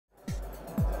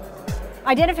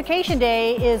Identification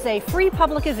Day is a free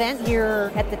public event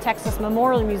here at the Texas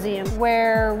Memorial Museum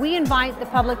where we invite the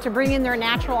public to bring in their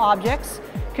natural objects.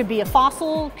 Could be a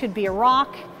fossil, could be a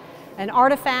rock, an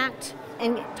artifact,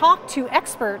 and talk to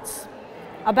experts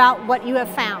about what you have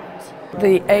found.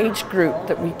 The age group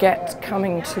that we get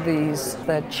coming to these,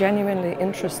 they're genuinely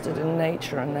interested in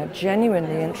nature and they're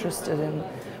genuinely interested in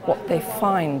what they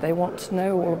find. They want to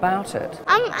know all about it.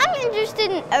 I'm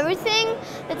interested in everything.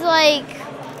 It's like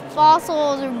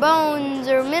fossils or bones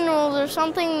or minerals or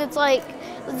something that's like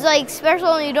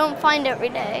special and you don't find every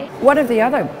day. One of the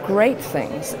other great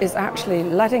things is actually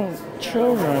letting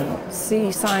children see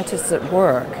scientists at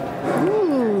work.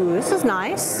 Ooh, this is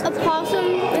nice. A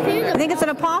possum. I think it's an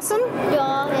opossum?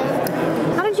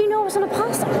 Yeah. How did you know it was an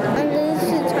opossum? It's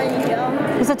a tiny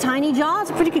jaw. It's a tiny jaw?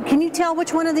 It's pretty good. Can you tell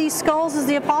which one of these skulls is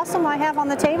the opossum I have on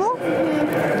the table?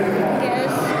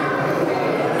 Yes.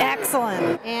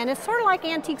 Excellent. And it's sort of like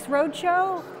Antiques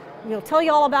Roadshow. We'll tell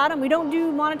you all about them. We don't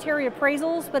do monetary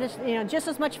appraisals, but it's just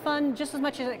as much fun, just as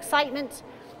much excitement,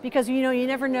 because you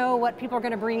never know what people are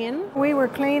going to bring in. We were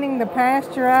cleaning the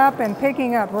pasture up and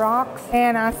picking up rocks,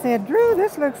 and I said, Drew,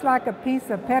 this looks like a piece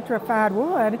of petrified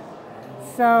wood.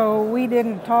 So we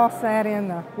didn't toss that in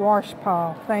the wash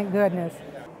pile, thank goodness.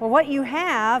 Well, what you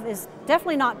have is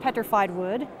definitely not petrified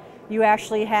wood. You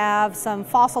actually have some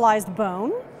fossilized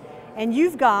bone, and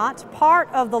you've got part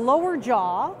of the lower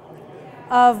jaw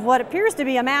of what appears to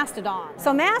be a mastodon.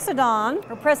 So mastodon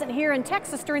are present here in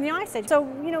Texas during the Ice Age. So,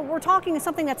 we're talking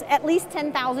something that's at least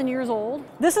 10,000 years old.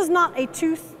 This is not a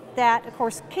tooth that, of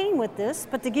course, came with this,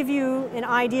 but to give you an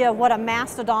idea of what a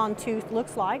mastodon tooth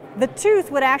looks like, the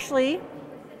tooth would actually,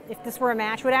 if this were a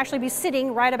match, would actually be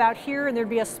sitting right about here, and there'd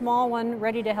be a small one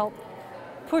ready to help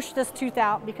push this tooth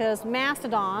out, because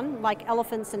mastodon, like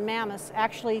elephants and mammoths,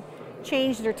 actually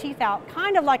change their teeth out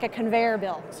kind of like a conveyor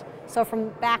belt. So from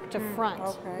back to front.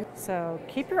 Okay. So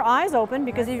keep your eyes open,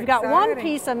 because if you've got one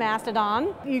piece of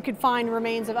mastodon, you could find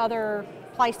remains of other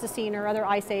Pleistocene or other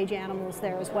Ice Age animals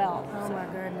there as well. Oh my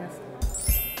goodness.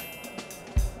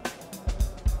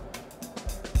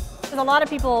 A lot of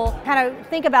people kind of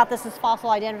think about this as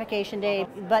Fossil Identification Day,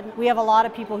 but we have a lot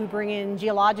of people who bring in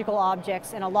geological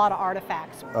objects and a lot of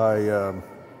artifacts. I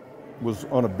was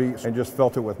on a beach and just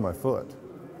felt it with my foot.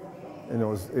 And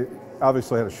it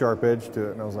obviously had a sharp edge to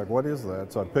it, and I was like, what is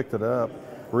that? So I picked it up,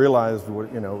 realized it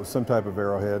was some type of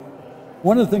arrowhead.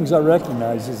 One of the things I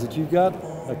recognize is that you've got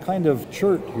a kind of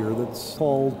chert here that's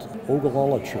called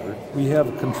Ogallala chert. We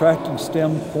have contracting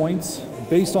stem points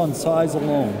based on size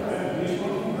alone.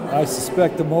 I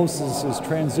suspect the most is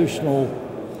transitional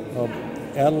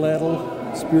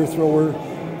atlatl, spear thrower,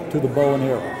 to the bow and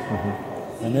arrow.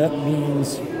 Mm-hmm. And that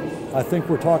means, I think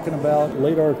we're talking about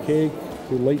late archaic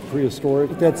to late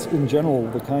prehistoric. That's in general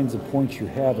the kinds of points you're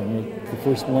having. The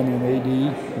first millennium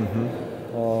AD, mm-hmm.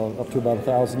 Up to about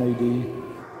 1000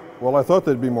 AD. Well, I thought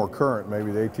they'd be more current,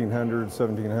 maybe the 1800s,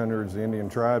 1700s, the Indian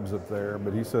tribes up there,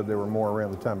 but he said they were more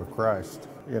around the time of Christ.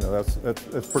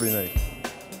 That's pretty neat.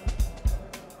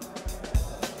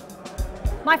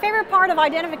 My favorite part of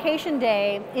Identification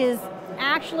Day is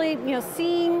actually,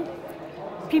 seeing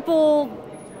people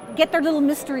get their little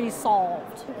mysteries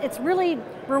solved. It's really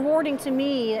rewarding to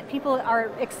me that people are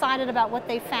excited about what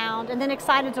they found and then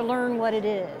excited to learn what it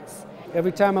is.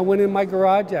 Every time I went in my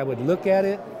garage, I would look at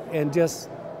it and just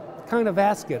kind of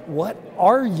ask it, what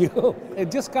are you? It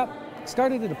just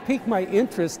started to pique my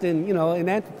interest in, in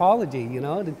anthropology,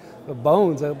 the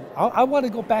bones. I want to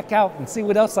go back out and see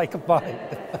what else I can find.